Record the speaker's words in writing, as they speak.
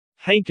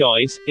Hey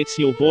guys, it's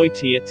your boy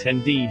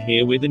Tr10D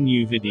here with a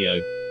new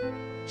video.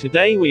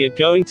 Today we are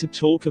going to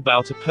talk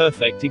about a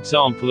perfect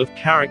example of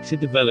character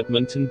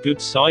development and good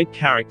side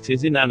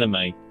characters in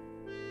anime.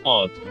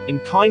 Odd,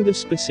 and kind of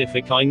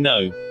specific I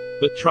know,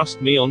 but trust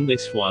me on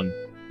this one.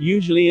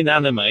 Usually in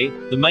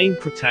anime, the main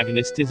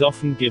protagonist is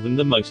often given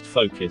the most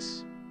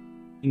focus.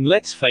 And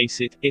let's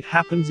face it, it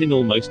happens in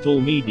almost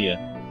all media.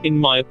 In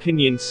my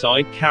opinion,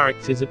 side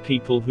characters are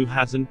people who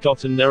hasn't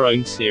gotten their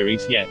own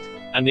series yet.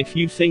 And if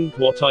you think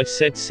what I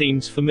said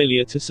seems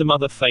familiar to some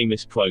other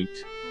famous quote,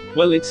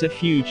 well, it's a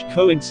huge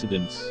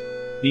coincidence.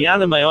 The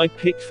anime I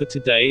picked for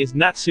today is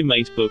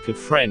Natsume's Book of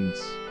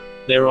Friends.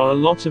 There are a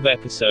lot of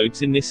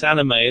episodes in this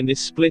anime and is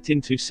split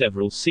into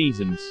several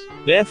seasons.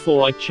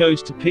 Therefore I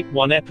chose to pick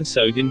one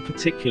episode in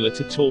particular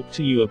to talk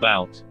to you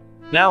about.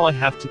 Now I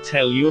have to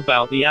tell you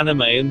about the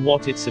anime and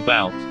what it's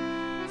about.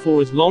 For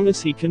as long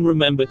as he can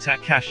remember,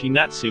 Takashi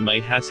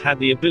Natsume has had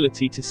the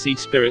ability to see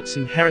spirits,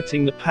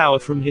 inheriting the power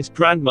from his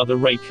grandmother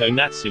Reiko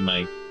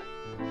Natsume.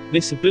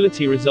 This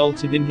ability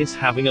resulted in his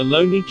having a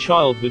lonely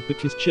childhood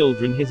because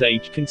children his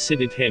age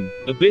considered him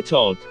a bit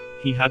odd.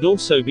 He had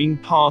also been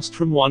passed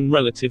from one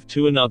relative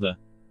to another.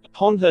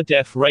 Upon her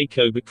death,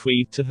 Reiko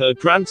bequeathed to her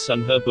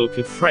grandson her Book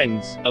of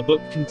Friends, a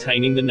book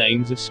containing the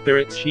names of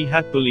spirits she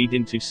had bullied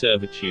into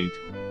servitude.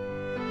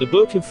 The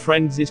Book of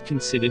Friends is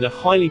considered a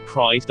highly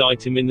prized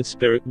item in the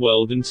spirit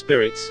world, and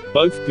spirits,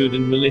 both good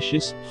and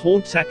malicious,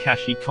 haunt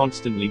Takashi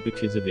constantly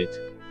because of it.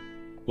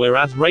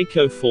 Whereas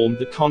Reiko formed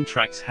the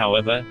contracts,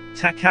 however,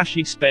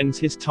 Takashi spends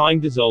his time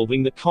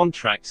dissolving the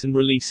contracts and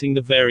releasing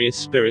the various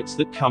spirits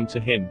that come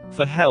to him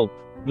for help.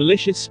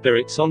 Malicious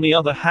spirits, on the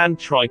other hand,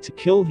 try to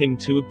kill him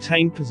to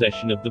obtain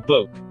possession of the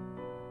book.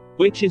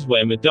 Which is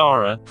where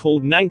Madara,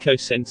 called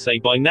Nanko-sensei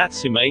by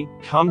Natsume,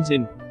 comes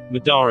in.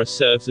 Madara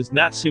serves as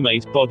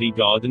Natsume's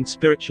bodyguard and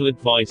spiritual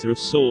advisor of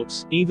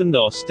sorts, even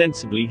though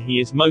ostensibly he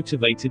is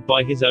motivated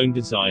by his own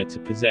desire to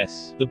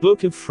possess the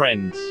Book of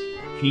Friends.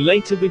 He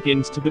later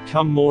begins to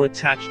become more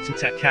attached to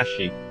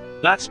Takashi.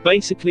 That's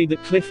basically the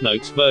Cliff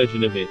Notes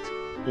version of it.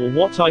 Or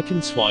what I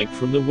can swipe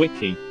from the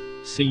wiki.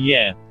 So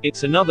yeah,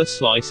 it's another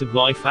slice of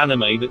life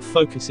anime that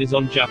focuses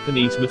on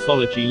Japanese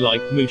mythology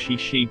like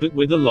Mushishi, but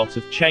with a lot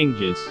of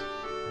changes.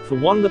 For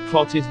one, the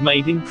plot is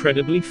made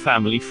incredibly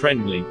family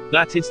friendly.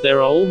 That is, there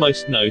are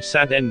almost no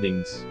sad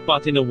endings.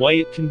 But in a way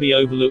it can be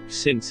overlooked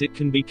since it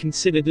can be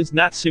considered as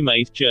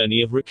Natsume's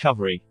journey of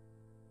recovery.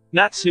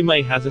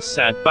 Natsume has a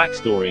sad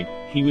backstory.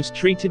 He was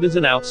treated as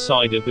an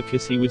outsider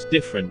because he was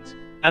different.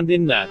 And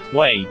in that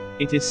way,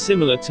 it is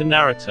similar to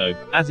Naruto,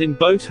 as in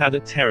both had a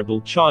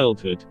terrible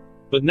childhood.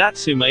 But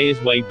Natsume is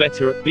way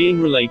better at being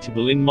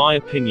relatable in my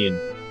opinion.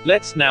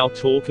 Let's now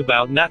talk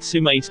about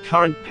Natsume's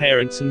current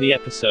parents and the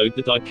episode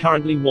that I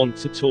currently want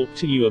to talk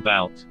to you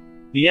about.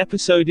 The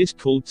episode is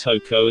called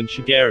Toko and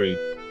Shigeru.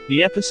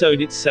 The episode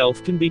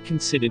itself can be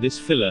considered as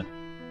filler.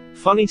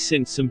 Funny,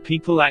 since some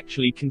people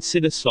actually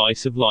consider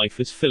slice of life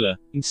as filler.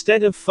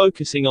 Instead of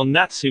focusing on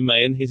Natsume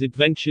and his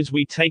adventures,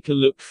 we take a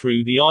look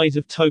through the eyes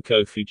of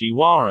Toko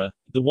Fujiwara,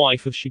 the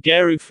wife of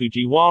Shigeru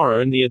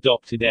Fujiwara and the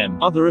adopted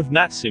mother of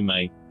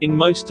Natsume. In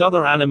most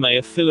other anime,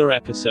 a filler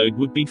episode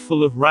would be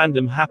full of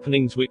random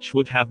happenings which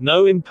would have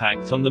no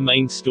impact on the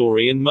main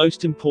story and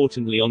most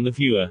importantly on the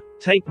viewer.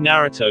 Take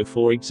Naruto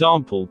for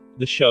example.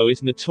 The show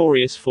is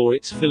notorious for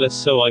its fillers,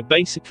 so I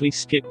basically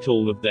skipped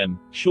all of them.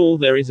 Sure,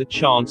 there is a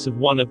chance of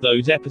one of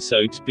those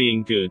episodes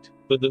being good,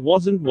 but that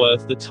wasn't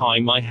worth the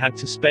time I had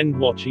to spend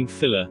watching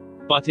filler.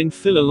 But in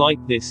filler like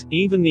this,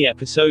 even the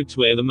episodes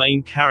where the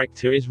main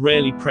character is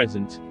rarely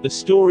present, the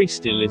story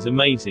still is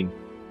amazing.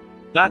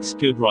 That's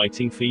good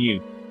writing for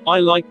you. I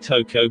like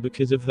Toko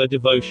because of her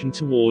devotion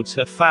towards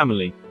her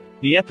family.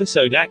 The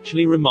episode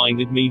actually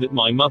reminded me that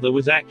my mother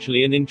was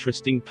actually an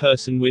interesting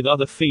person with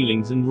other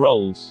feelings and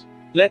roles.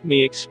 Let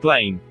me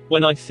explain.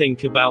 When I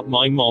think about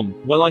my mom,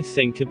 well, I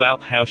think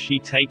about how she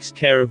takes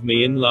care of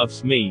me and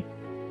loves me.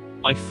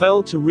 I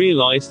fail to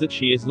realize that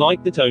she is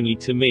like that only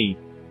to me.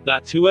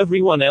 That to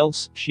everyone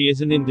else, she is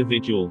an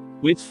individual,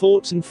 with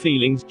thoughts and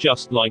feelings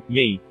just like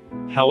me.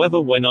 However,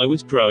 when I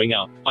was growing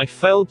up, I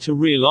failed to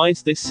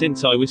realize this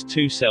since I was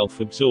too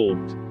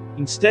self-absorbed.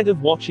 Instead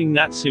of watching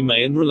Natsume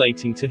and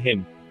relating to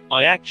him,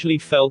 I actually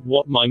felt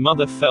what my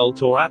mother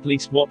felt, or at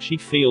least what she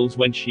feels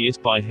when she is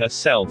by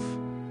herself.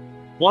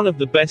 One of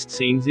the best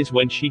scenes is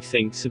when she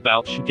thinks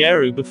about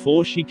Shigeru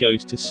before she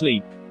goes to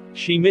sleep.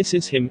 She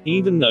misses him,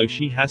 even though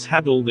she has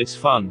had all this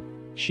fun.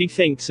 She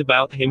thinks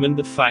about him and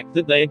the fact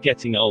that they are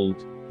getting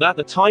old, that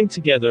the time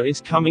together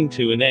is coming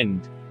to an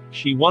end.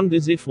 She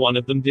wonders if one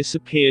of them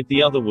disappeared,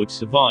 the other would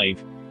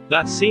survive.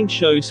 That scene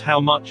shows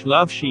how much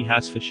love she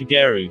has for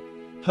Shigeru.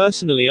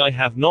 Personally, I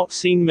have not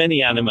seen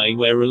many anime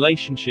where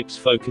relationships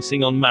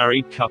focusing on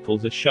married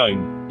couples are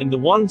shown, and the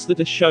ones that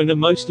are shown are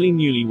mostly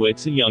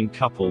newlyweds or young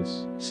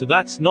couples. So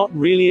that's not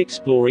really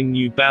exploring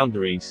new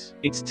boundaries.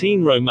 It's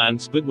teen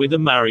romance but with a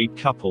married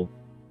couple.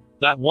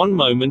 That one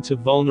moment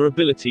of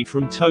vulnerability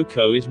from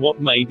Toko is what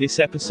made this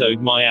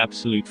episode my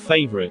absolute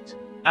favorite.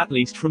 At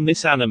least from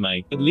this anime,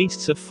 at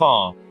least so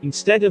far.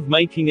 Instead of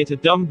making it a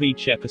dumb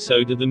beach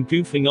episode of them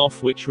goofing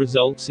off which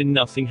results in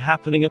nothing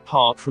happening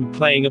apart from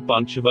playing a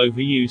bunch of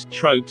overused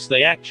tropes,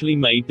 they actually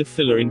made the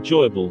filler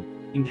enjoyable.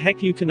 And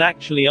heck, you can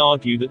actually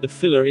argue that the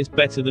filler is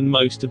better than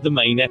most of the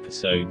main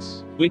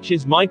episodes. Which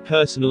is my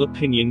personal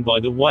opinion, by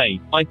the way.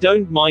 I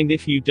don't mind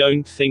if you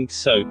don't think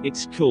so,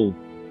 it's cool.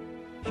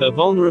 Her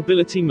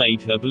vulnerability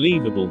made her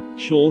believable.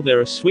 Sure, there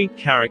are sweet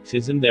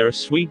characters and there are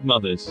sweet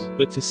mothers,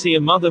 but to see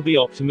a mother be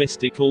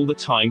optimistic all the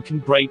time can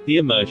break the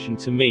immersion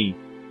to me.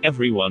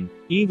 Everyone,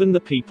 even the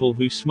people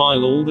who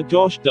smile all the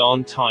gosh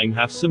darn time,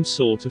 have some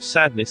sort of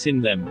sadness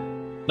in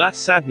them. That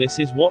sadness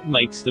is what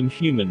makes them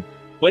human.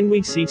 When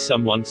we see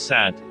someone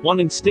sad, one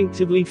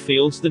instinctively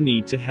feels the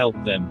need to help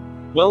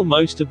them. Well,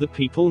 most of the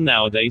people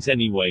nowadays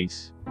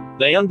anyways.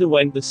 They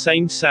underwent the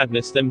same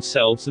sadness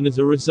themselves and as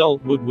a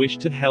result would wish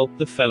to help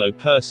the fellow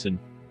person.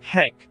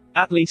 Heck,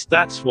 at least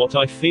that's what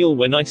I feel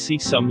when I see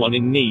someone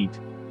in need.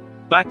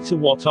 Back to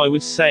what I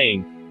was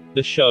saying.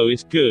 The show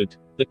is good.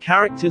 The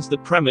characters, the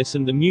premise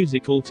and the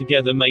music all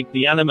together make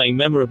the anime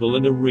memorable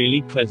and a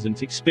really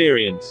pleasant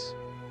experience.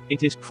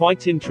 It is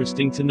quite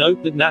interesting to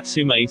note that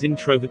Natsume's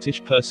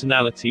introvertish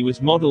personality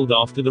was modeled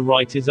after the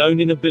writer's own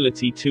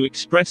inability to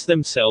express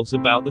themselves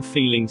about the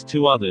feelings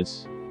to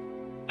others.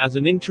 As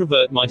an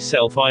introvert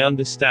myself, I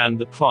understand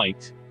the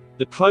plight.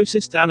 The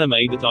closest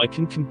anime that I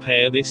can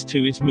compare this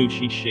to is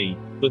Mushishi,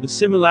 but the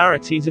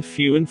similarities are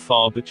few and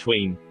far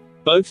between.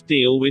 Both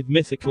deal with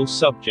mythical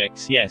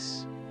subjects,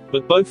 yes,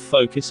 but both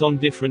focus on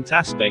different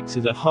aspects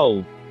as a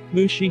whole.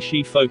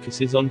 Mushishi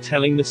focuses on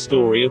telling the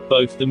story of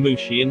both the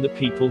Mushi and the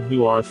people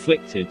who are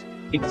afflicted.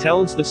 It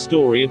tells the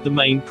story of the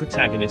main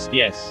protagonist,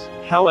 yes.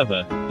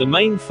 However, the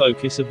main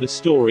focus of the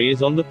story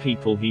is on the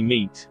people he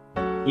meets.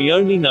 We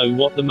only know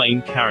what the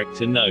main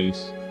character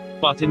knows.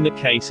 But in the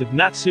case of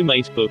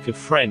Natsume's Book of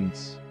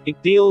Friends,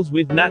 it deals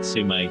with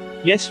Natsume.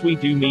 Yes, we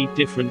do meet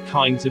different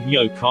kinds of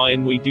yokai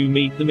and we do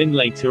meet them in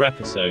later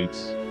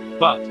episodes.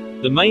 But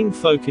the main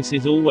focus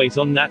is always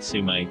on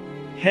Natsume.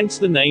 Hence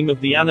the name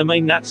of the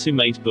anime,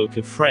 Natsume's Book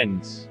of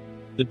Friends.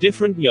 The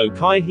different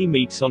yokai he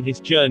meets on his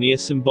journey are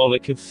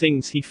symbolic of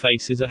things he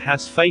faces or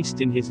has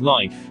faced in his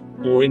life,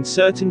 or in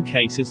certain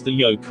cases the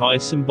yokai are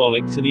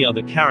symbolic to the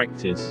other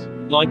characters.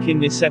 Like in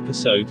this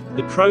episode,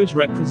 the crows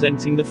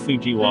representing the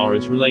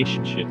Fujiwara's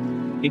relationship.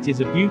 It is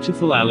a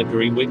beautiful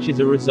allegory which is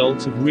a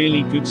result of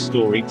really good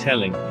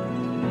storytelling.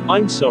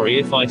 I'm sorry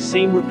if I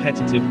seem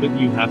repetitive, but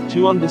you have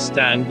to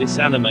understand this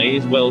anime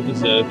is well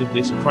deserved of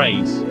this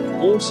praise.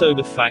 Also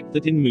the fact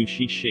that in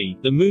Mushishi,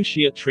 the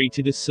Mushi are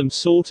treated as some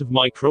sort of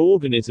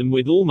microorganism,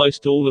 with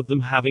almost all of them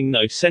having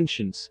no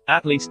sentience.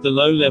 At least the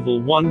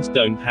low-level ones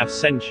don't have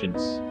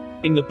sentience.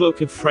 In the Book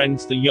of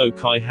Friends, the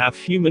yokai have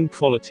human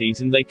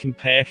qualities and they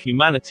compare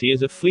humanity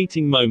as a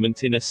fleeting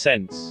moment in a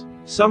sense.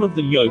 Some of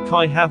the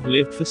yokai have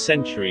lived for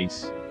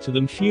centuries. To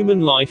them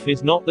human life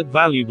is not that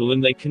valuable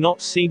and they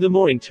cannot see them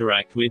or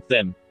interact with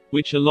them,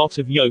 which a lot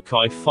of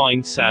yokai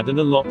find sad and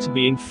a lot to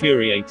be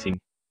infuriating.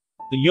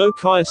 The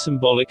yokai are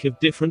symbolic of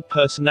different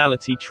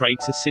personality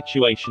traits or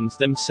situations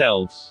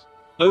themselves.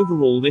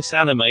 Overall, this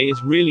anime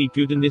is really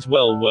good and is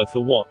well worth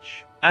a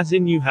watch. As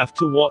in, you have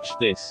to watch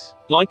this,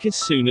 like, as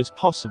soon as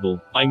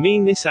possible. I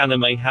mean, this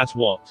anime has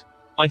what?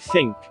 I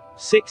think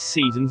 6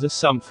 seasons or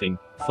something,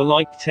 for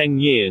like 10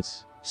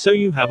 years. So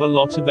you have a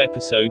lot of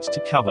episodes to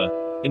cover.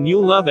 And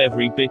you'll love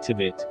every bit of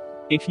it.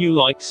 If you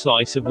like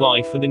slice of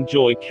life and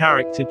enjoy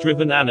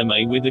character-driven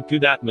anime with a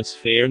good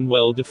atmosphere and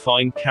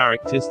well-defined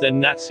characters,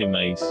 then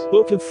Natsume's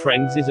Book of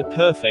Friends is a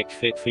perfect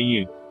fit for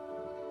you.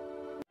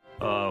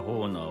 ア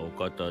ホなお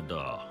方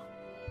だ。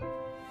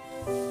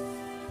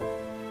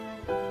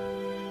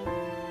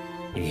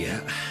いや、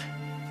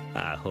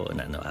アホ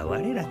なのは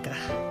我らか。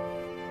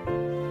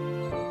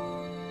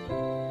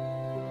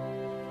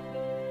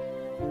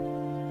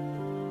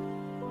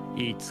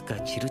いつか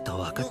散ると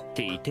分かっ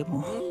ていて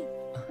も、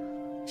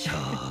証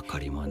拠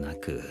りもな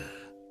く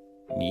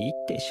見入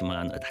ってし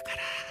まうのだか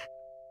ら。